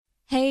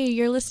Hey,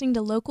 you're listening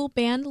to Local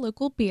Band,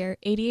 Local Beer,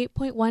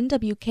 88.1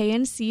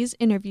 WKNC's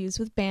interviews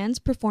with bands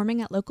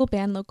performing at Local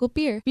Band, Local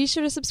Beer. Be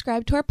sure to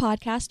subscribe to our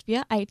podcast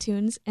via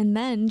iTunes, and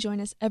then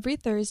join us every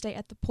Thursday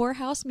at the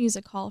Poorhouse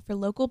Music Hall for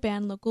Local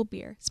Band, Local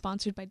Beer,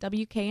 sponsored by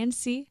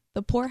WKNC,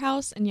 the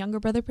Poorhouse, and Younger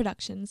Brother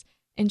Productions.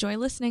 Enjoy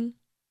listening.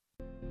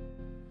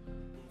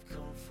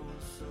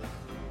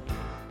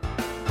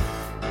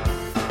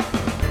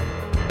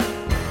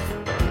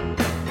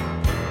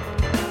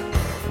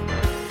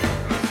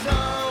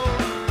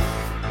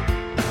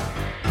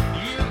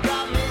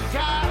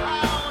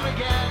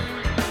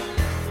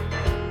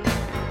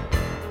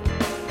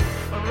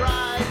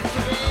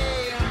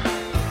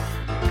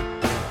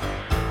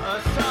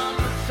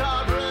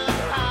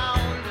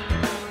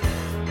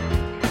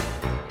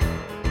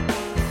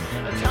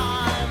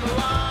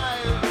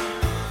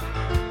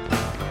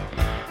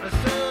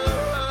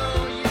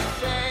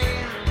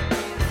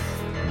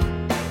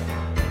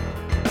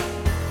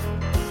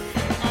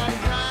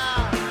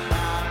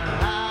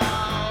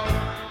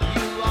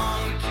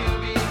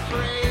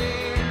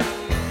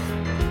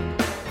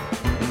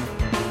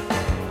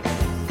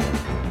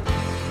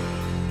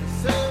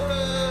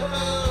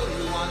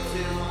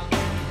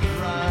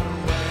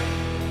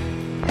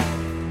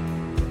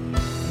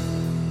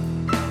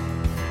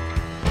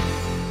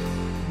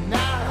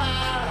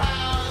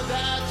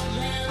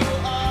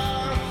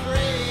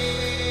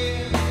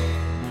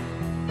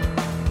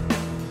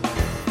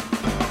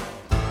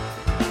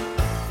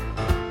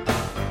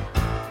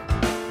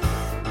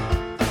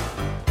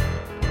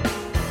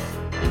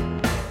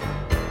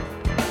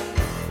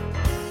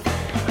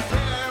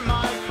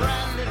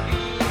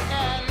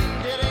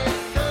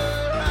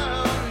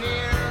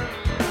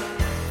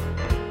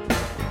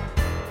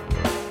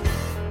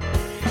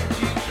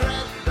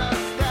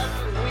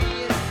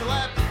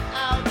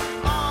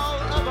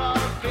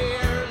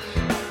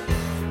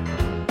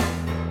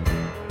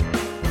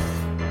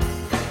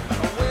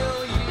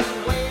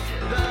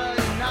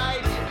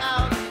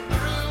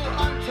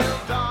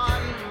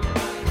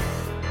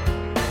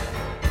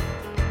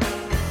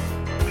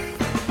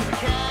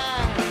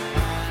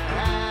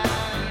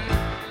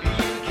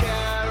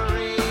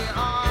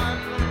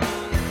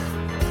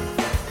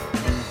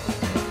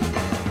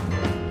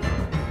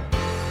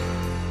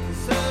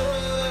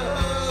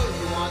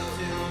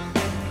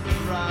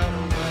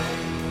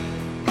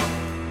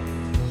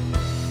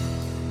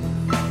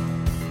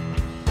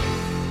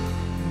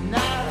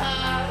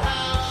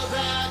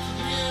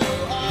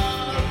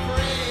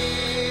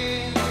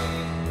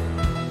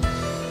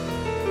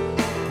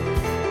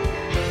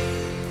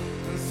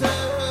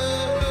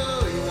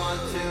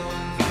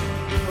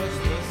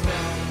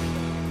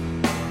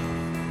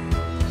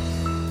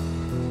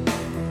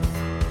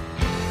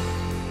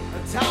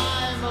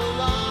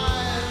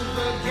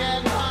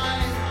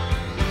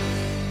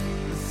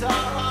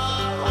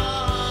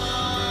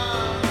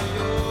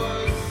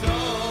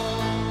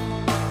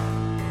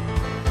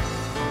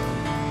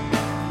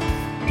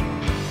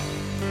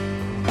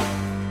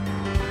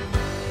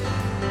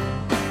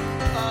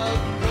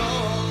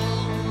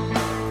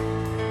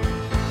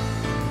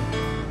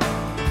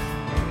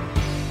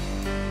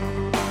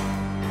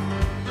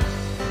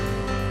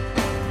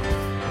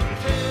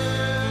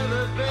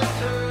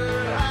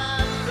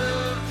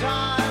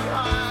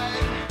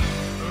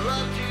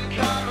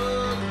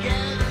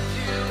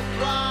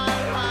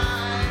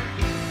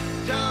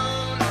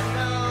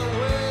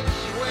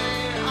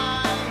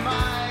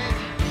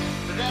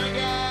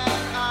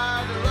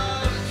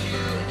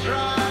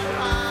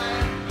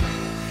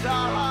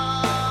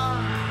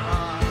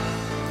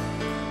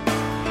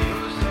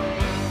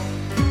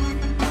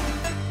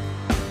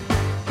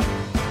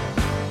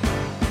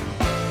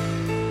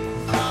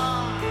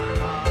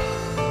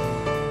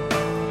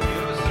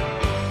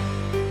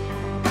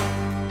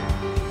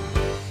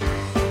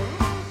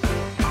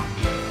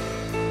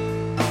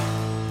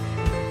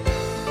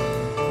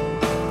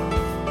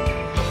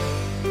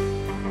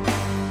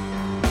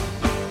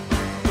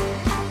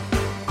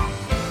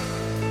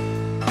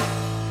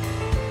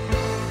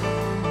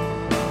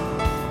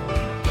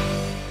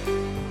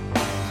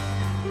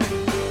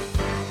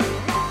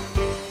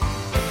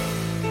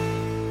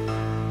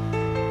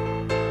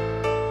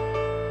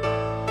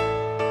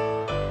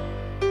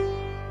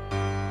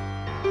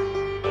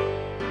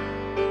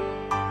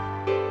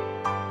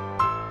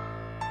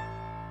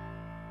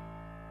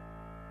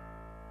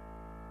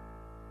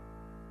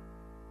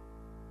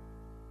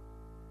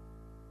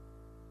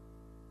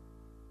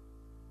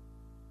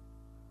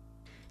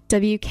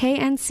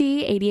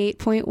 WKNC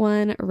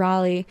 88.1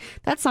 Raleigh.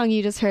 That song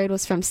you just heard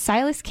was from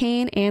Silas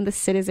Kane and the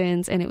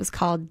Citizens, and it was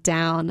called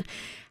Down.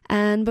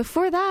 And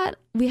before that,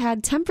 we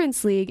had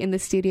Temperance League in the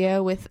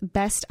studio with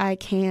Best I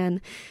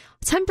Can.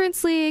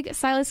 Temperance League,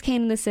 Silas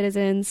Kane and the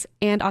Citizens,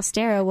 and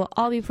Austera will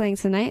all be playing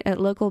tonight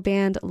at Local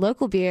Band,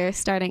 Local Beer,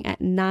 starting at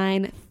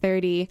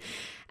 9:30.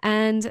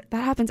 And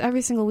that happens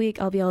every single week,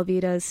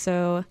 LBLB does,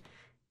 so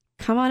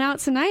come on out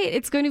tonight.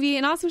 It's going to be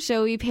an awesome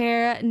show. We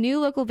pair new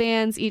local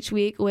bands each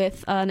week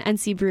with an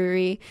NC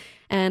brewery,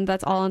 and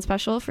that's all on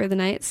special for the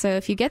night. So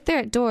if you get there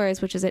at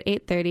doors, which is at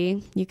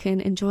 8:30, you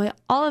can enjoy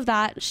all of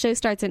that. Show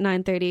starts at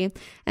 9:30,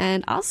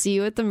 and I'll see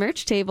you at the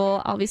merch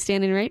table. I'll be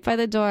standing right by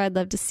the door. I'd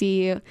love to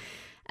see you.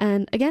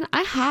 And again,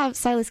 I have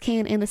Silas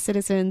Kane and the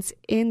Citizens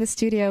in the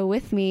studio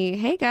with me.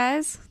 Hey,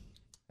 guys.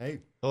 Hey.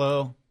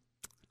 Hello.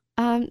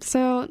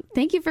 So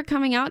thank you for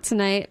coming out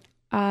tonight.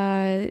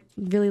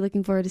 Really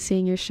looking forward to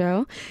seeing your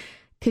show.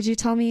 Could you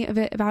tell me a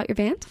bit about your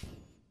band?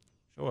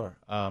 Sure.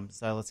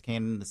 Silas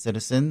Kane and the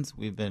Citizens.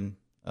 We've been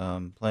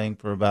playing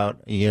for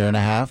about a year and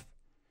a half.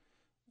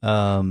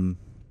 And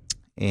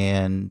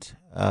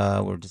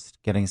we're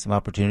just getting some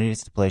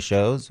opportunities to play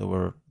shows. So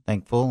we're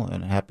thankful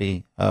and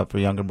happy for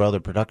Younger Brother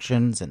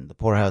Productions and the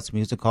Poorhouse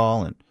Music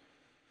Hall and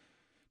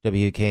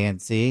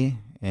WKNC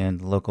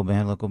and the local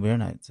band, Local Beer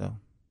Night. So.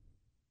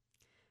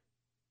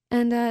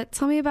 And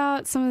tell me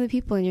about some of the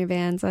people in your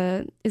bands.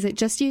 Is it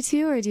just you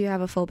two, or do you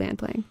have a full band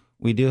playing?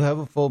 We do have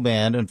a full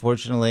band.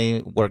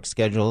 Unfortunately, work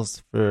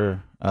schedules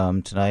for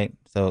tonight,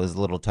 so it was a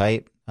little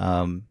tight.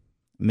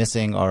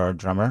 Missing our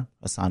drummer,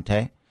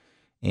 Asante,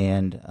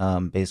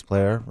 and bass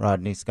player,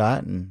 Rodney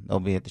Scott, and they'll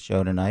be at the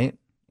show tonight.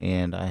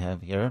 And I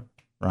have here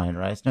Ryan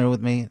Reisner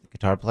with me, the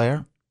guitar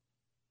player.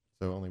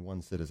 So only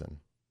one citizen.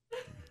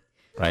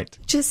 Right.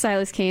 Just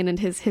Silas Kane and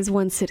his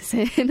one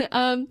citizen.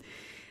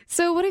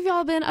 So what have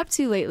y'all been up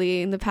to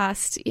lately in the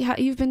past?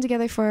 You've been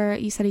together for,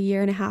 you said, a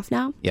year and a half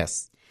now?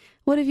 Yes.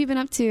 What have you been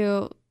up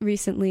to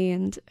recently,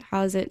 and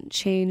how has it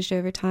changed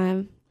over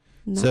time?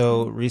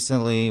 So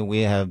recently we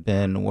have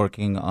been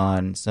working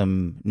on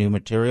some new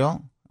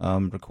material,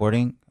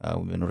 recording.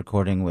 We've been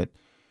recording with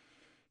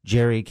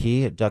Jerry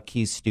Key at Duck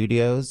Key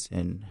Studios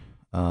in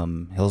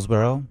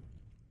Hillsborough,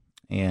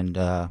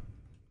 and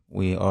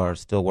we are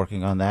still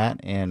working on that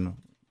and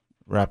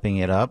wrapping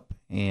it up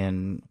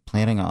and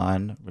planning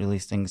on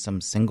releasing some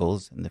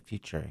singles in the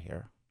future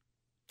here.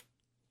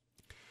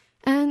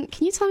 And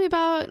can you tell me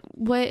about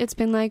what it's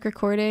been like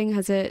recording?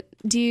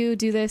 Do you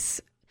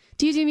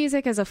do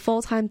music as a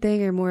full-time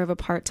thing or more of a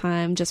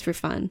part-time just for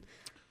fun?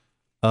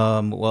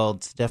 Well,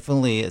 it's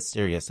definitely a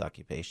serious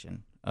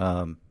occupation.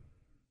 Can't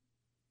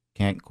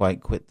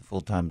quite quit the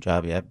full-time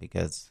job yet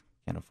because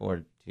can't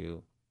afford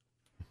to.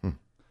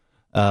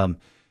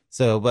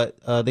 But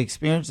the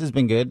experience has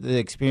been good. The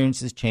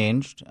experience has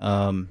changed.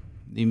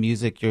 The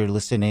music you're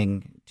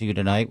listening to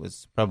tonight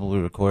was probably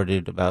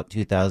recorded about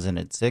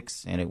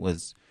 2006, and it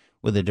was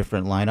with a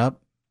different lineup.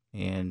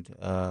 And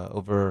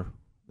over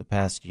the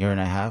past year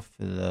and a half,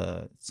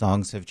 the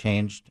songs have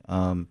changed.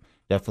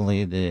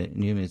 Definitely the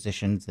new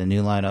musicians, the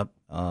new lineup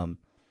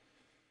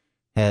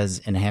has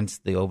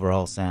enhanced the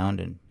overall sound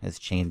and has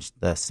changed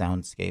the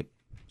soundscape,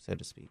 so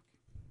to speak.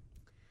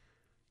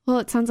 Well,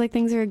 it sounds like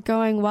things are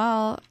going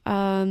well.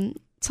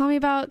 Tell me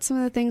about some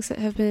of the things that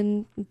have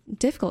been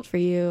difficult for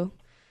you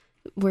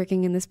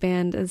working in this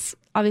band. As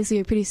obviously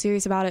you're pretty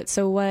serious about it.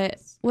 So what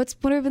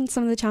have been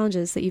some of the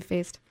challenges that you've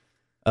faced?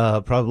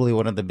 Probably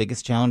one of the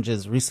biggest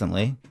challenges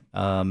recently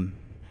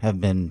have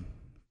been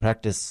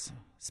practice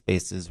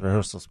spaces,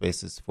 rehearsal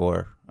spaces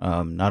for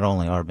not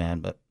only our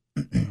band, but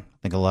I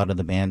think a lot of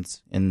the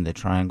bands in the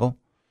Triangle.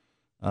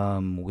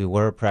 We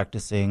were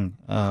practicing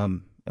at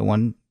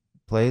one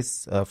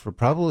place for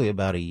probably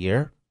about a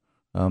year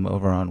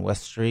over on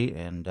West Street,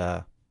 and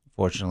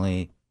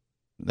fortunately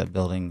that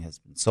building has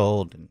been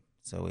sold, and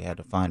so we had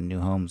to find new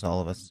homes,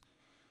 all of us.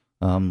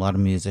 A lot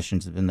of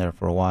musicians have been there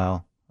for a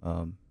while,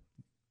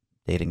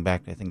 dating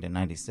back, I think, to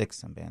 96,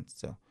 some bands.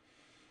 So,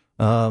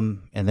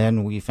 and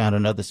then we found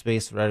another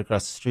space right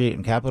across the street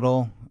in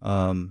Capitol,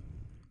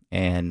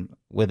 and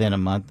within a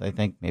month, I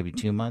think, maybe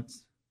 2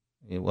 months,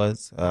 it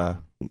was,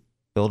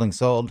 building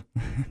sold.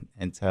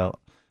 And so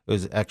it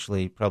was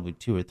actually probably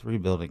 2 or 3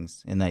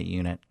 buildings in that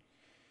unit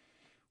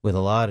with a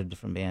lot of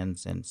different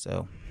bands. And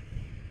so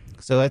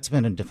that's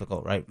been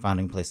difficult, right?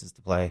 Finding places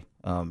to play,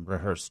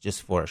 rehearse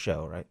just for a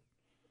show, right?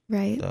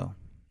 Right. So,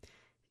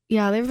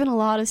 yeah, there have been a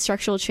lot of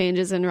structural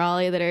changes in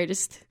Raleigh that are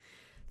just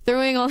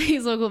throwing all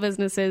these local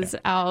businesses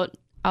out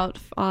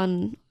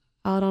on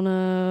a,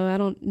 I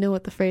don't know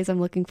what the phrase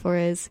I'm looking for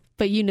is,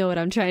 but you know what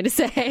I'm trying to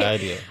say. I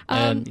do.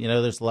 And,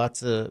 there's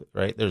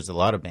there's a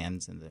lot of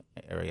bands in the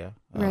area.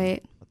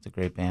 Right. Lots of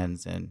great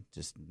bands and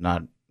just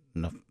not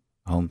enough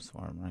homes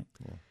for them, right?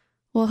 Yeah.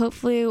 Well,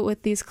 hopefully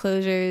with these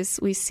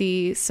closures, we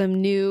see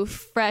some new,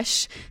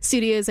 fresh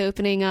studios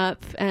opening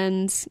up,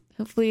 and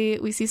hopefully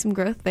we see some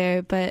growth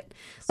there. But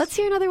let's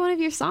hear another one of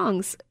your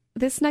songs.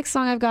 This next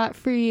song I've got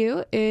for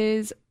you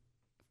is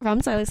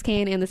from Silas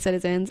Kane and the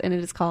Citizens, and it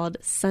is called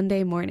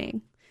Sunday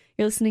Morning.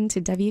 You're listening to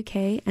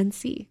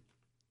WKNC.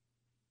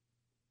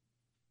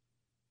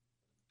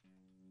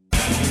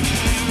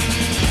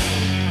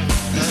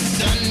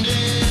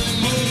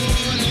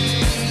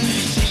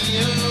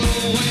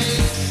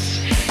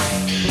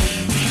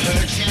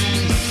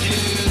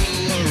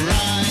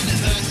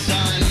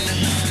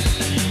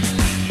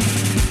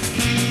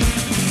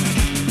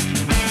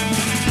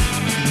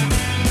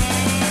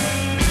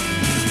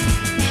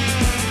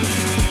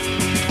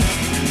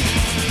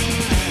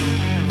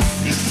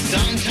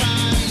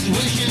 Sometimes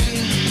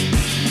wishing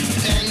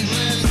and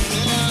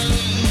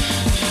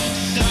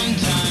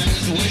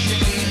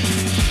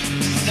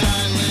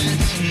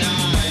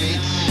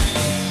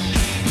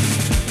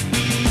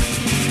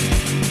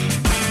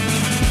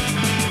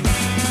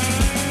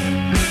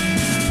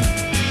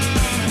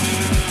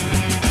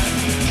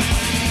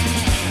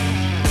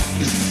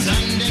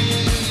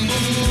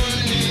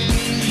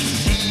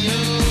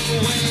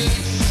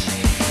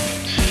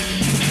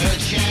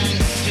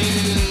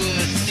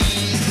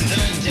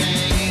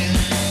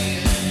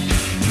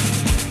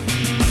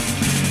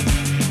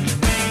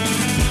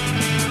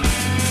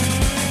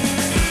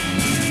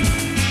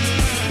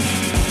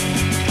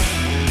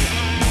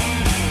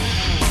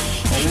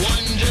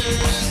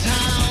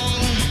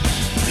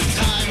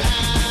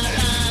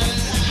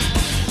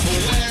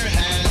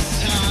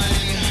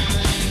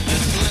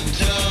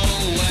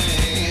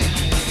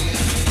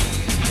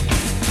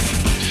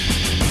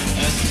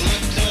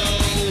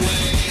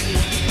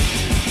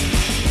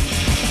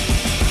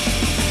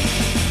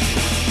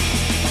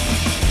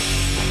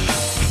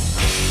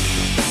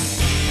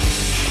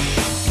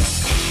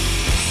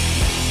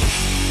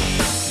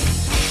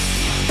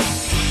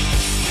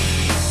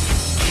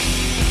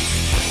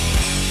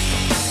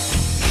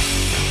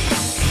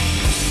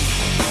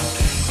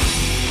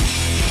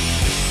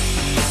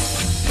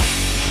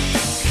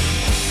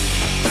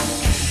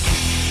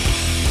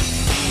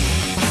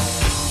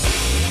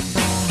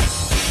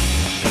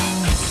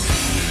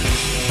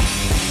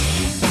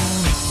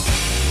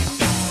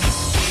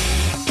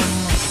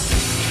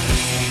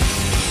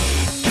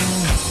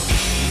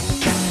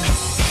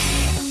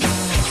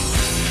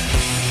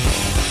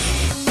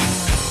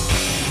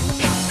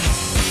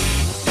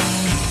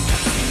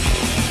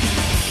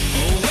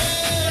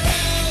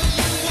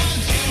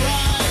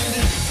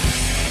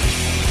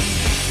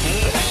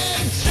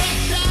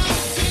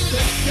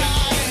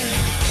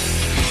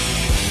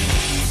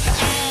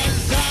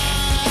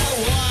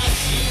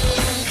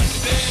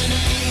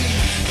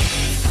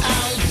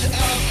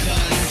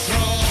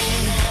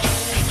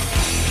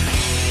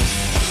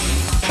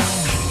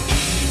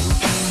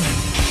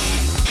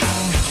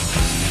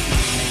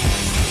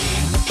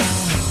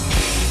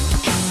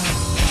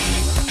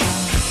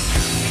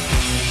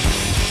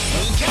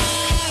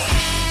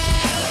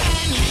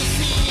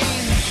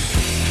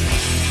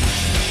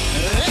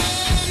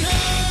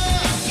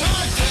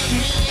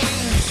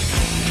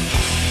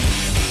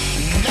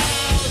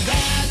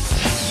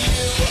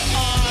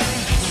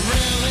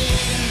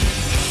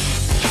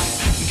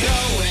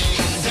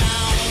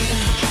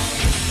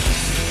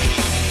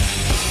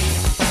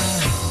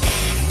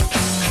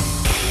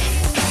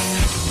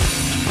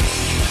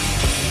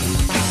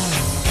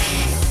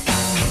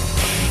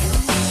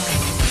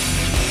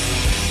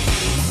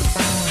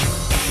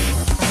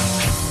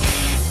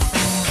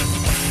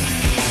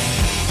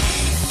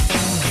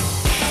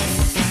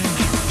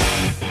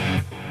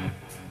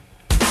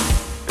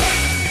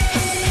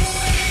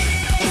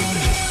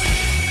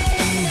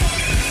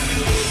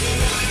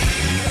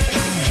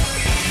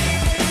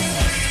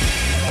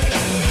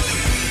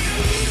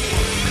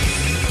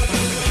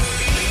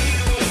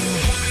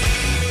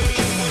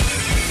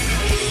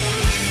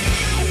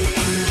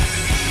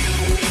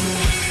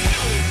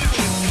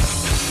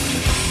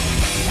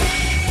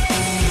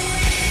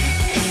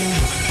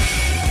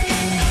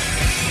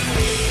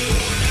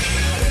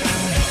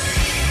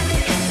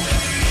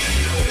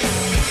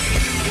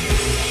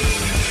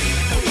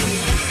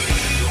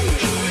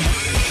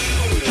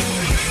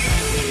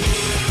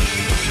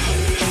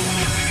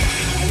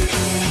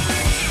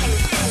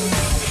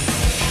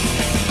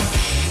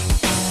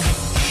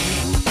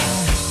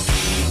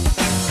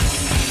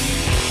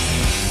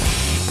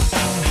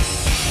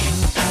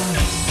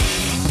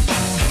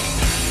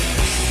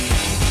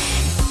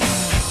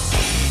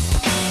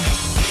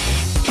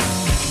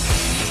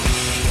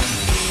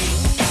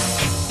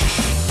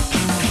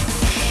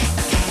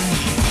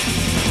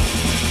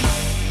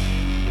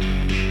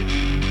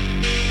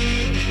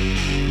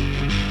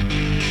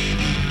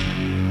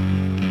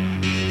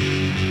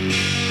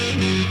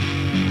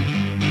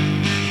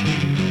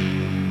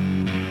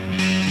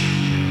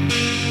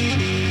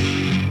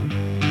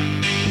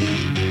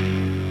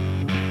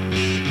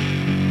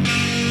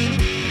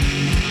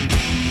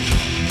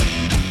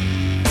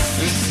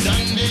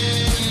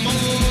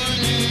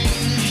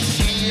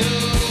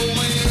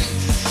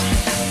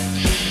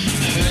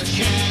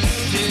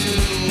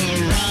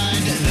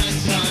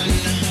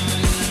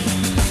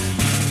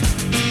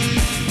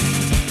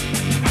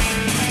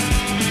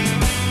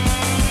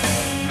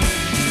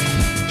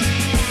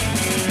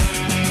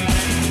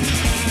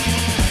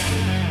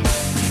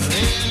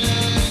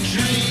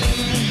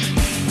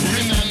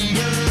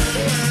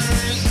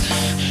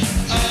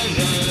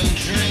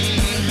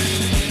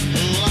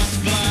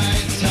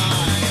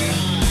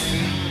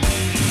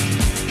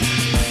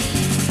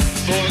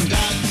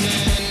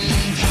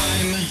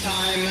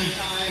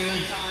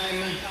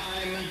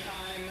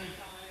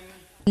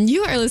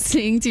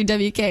listening to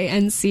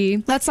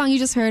WKNC. That song you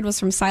just heard was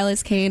from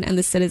Silas Kane and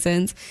the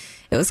Citizens.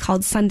 It was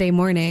called Sunday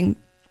Morning.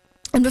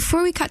 And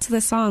before we cut to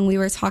the song, we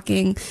were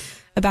talking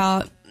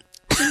about...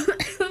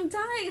 I'm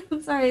dying.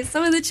 I'm sorry.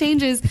 Some of the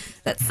changes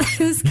that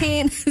Silas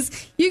Kane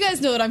is... You guys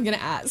know what I'm going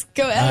to ask.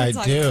 Go ahead and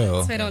talk about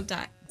it so I don't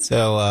die.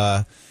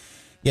 So,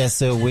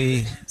 so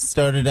we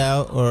started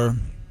out, or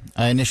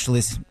I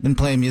initially been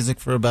playing music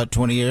for about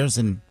 20 years,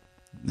 and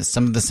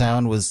some of the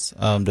sound was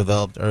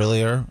developed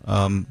earlier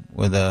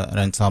with an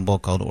ensemble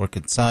called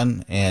Orchid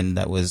Sun, and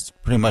that was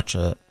pretty much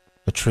a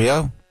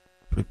trio,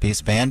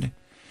 three-piece band.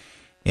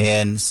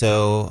 And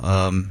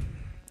so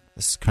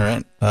this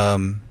current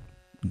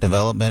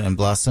development and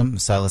blossom,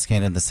 Silas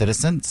Kane and the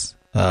Citizens,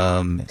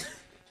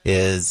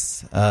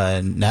 is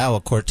now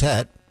a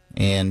quartet,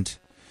 and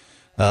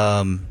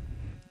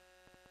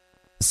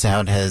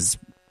sound has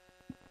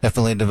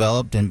definitely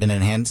developed and been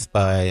enhanced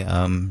by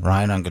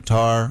Ryan on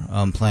guitar,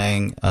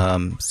 playing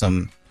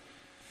some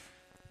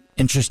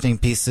interesting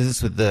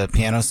pieces with the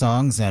piano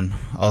songs, and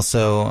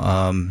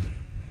also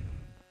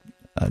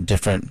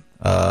different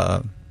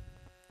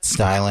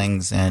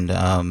stylings and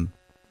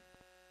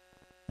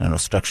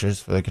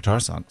structures for the guitar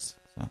songs.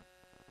 So.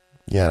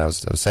 Yeah, and I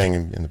was saying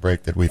in the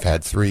break that we've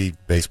had 3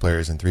 bass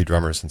players and 3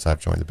 drummers since I've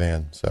joined the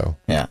band. So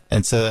yeah,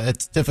 and so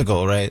it's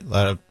difficult, right? A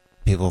lot of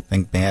people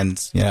think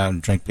bands,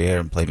 drink beer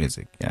and play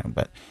music,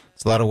 but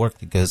it's a lot of work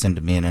that goes into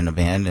being in a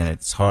band, and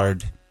it's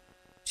hard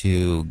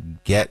to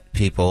get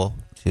people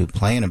to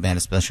play in a band,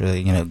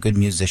 especially, good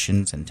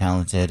musicians and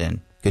talented and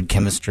good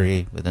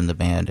chemistry within the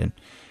band. And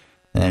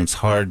it's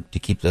hard to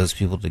keep those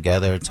people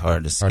together. It's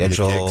hard to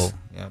schedule.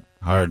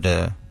 Hard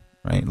to,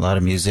 right? A lot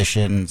of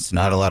musicians,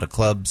 not a lot of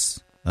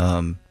clubs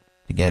to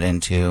get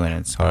into, and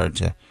it's hard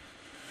to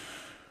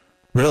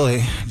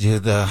really do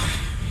the,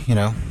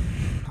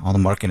 all the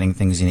marketing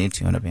things you need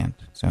to in a band.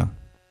 So,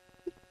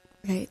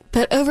 right.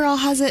 But overall,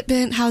 how's it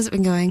been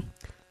going?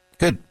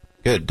 Good.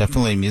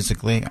 Definitely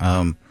musically.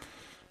 I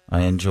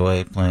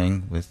enjoy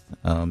playing with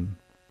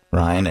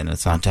Ryan and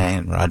Asante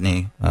and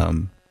Rodney,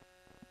 and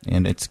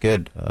it's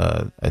good.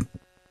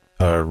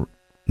 Our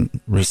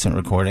recent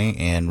recording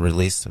and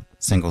release of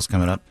singles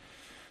coming up,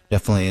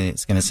 definitely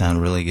it's going to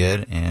sound really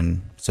good,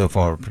 and so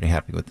far we're pretty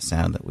happy with the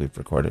sound that we've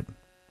recorded.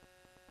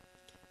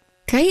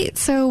 Great.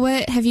 So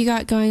what have you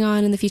got going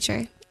on in the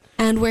future?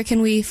 And where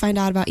can we find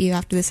out about you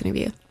after this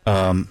interview?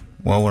 Well,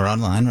 we're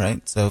online,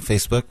 right? So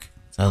Facebook,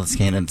 Silas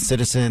Kane and the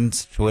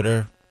Citizens,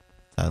 Twitter,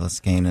 Silas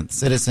Kane and the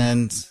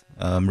Citizens,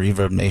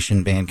 Reverb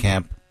Nation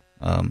Bandcamp,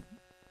 our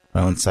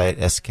own site,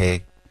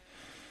 sktc.band.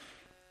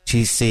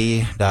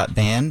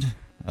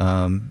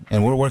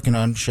 And we're working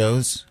on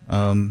shows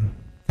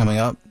coming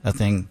up.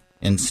 Nothing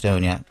in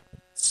stone yet.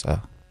 It's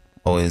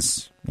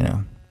always,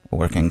 a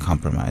work in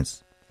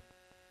compromise.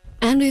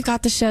 And we've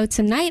got the show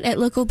tonight at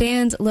Local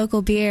Band,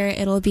 Local Beer.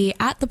 It'll be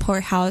at the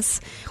Porthouse.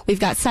 We've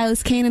got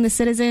Silas Kane and the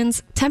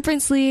Citizens,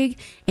 Temperance League,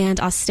 and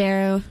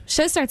Austero.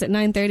 Show starts at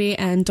 9:30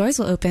 and doors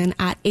will open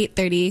at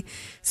 8:30.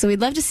 So we'd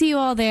love to see you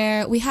all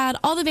there. We had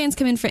all the bands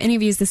come in for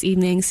interviews this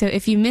evening. So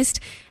if you missed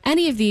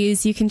any of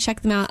these, you can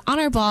check them out on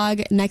our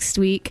blog next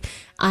week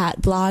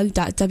at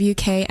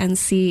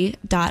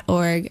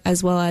blog.wknc.org,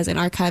 as well as an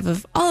archive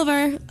of all of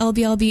our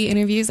LBLB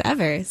interviews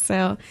ever.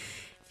 So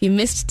if you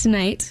missed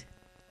tonight,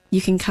 you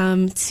can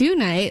come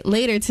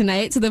later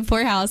tonight, to the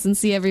Porthouse and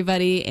see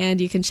everybody, and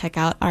you can check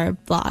out our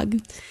blog.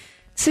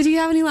 So do you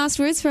have any last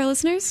words for our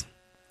listeners?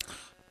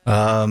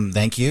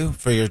 Thank you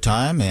for your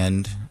time,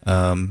 and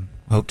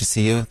hope to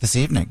see you this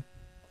evening.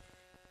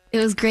 It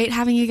was great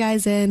having you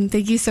guys in.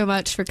 Thank you so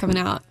much for coming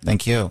out.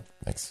 Thank you.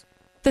 thanks.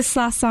 This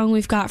last song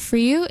we've got for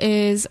you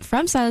is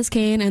from Silas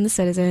Kane and the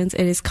Citizens.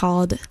 It is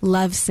called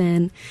Love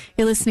Sin.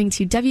 You're listening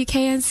to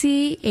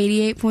WKNC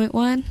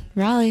 88.1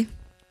 Raleigh.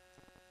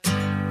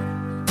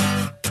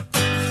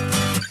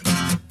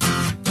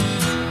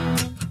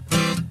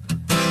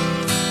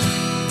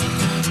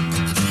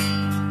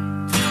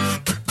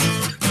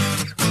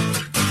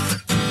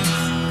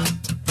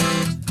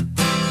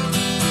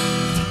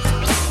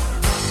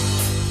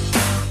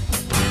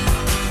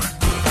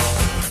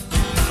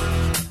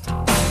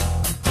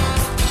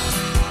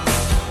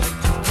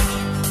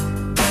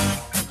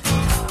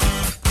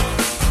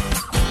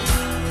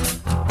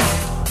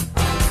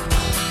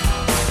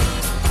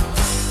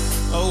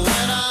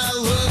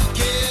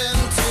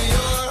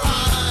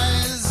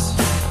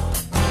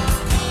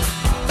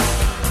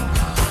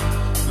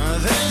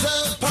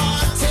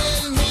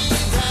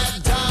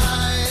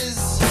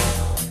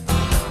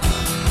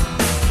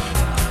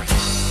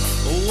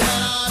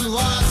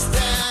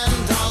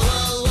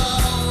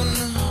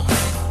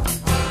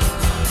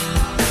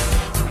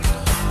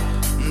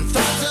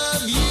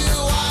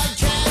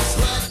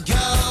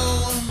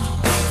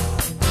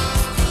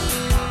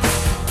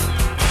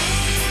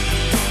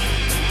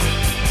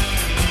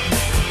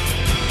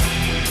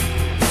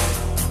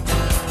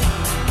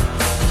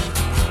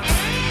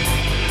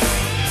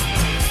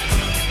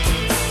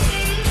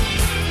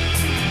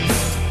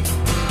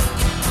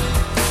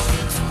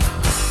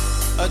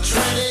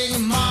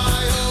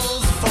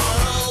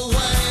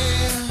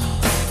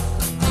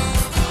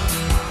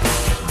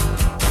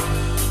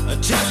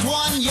 Just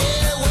 1 year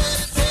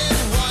within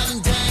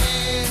 1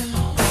 day.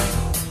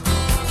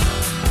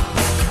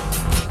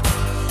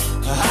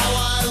 How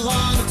I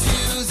long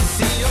to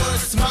see your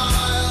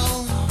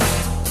smile.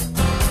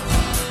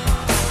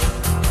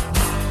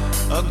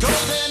 A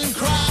golden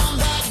crown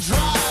that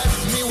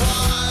drives me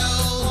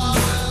wild.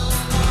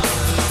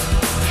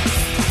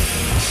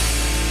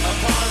 A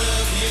part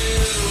of you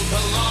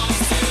belongs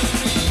to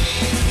me.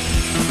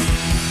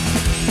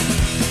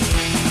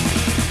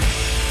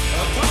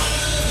 A part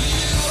of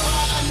you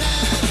I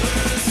never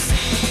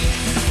see.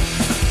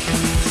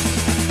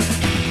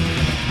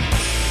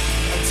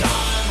 A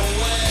time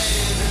away,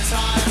 the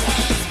time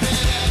has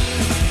been.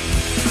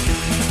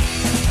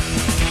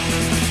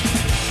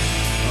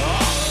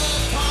 All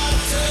the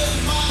parts of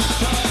my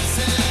heart's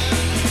in.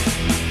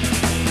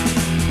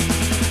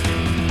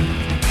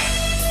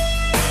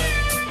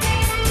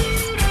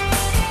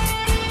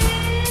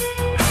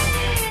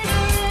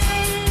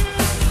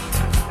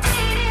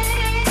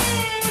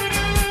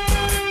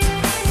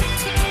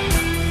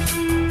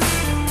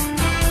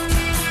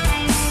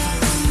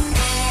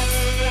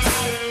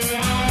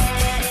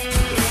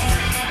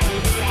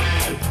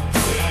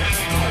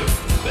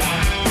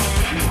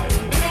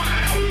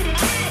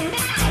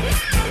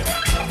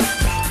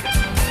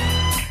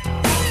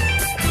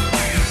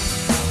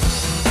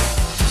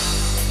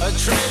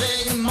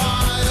 Trading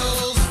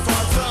miles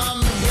far from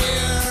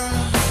here.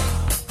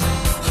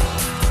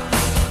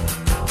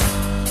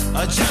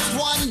 Just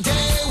 1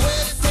 day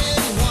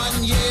within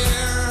 1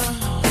 year.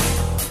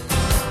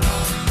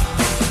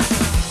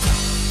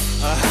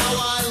 How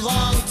I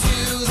long to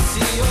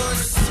see your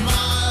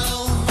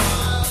smile.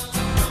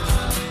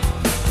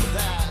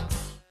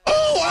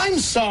 Oh, I'm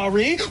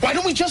sorry. Why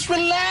don't we just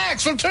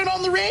relax or turn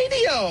on the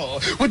radio?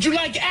 Would you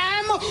like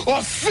am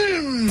or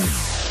fin?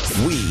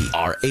 We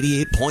are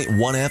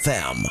 88.1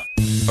 FM.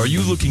 Are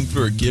you looking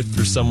for a gift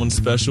for someone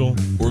special?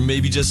 Or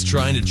maybe just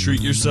trying to treat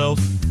yourself?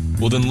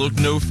 Well, then look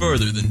no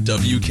further than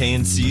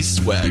WKNC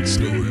Swag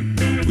Store.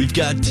 We've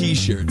got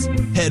t-shirts,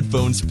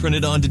 headphones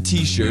printed onto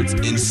t-shirts,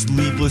 and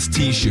sleeveless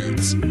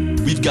t-shirts.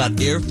 We've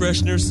got air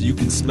fresheners so you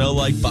can smell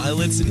like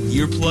violets and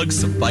earplugs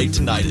to fight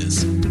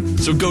tinnitus.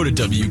 So go to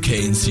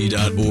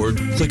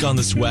WKNC.org, click on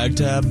the swag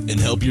tab, and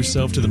help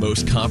yourself to the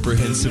most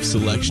comprehensive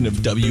selection of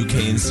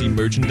WKNC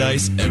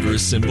merchandise ever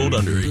assembled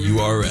under a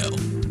URL.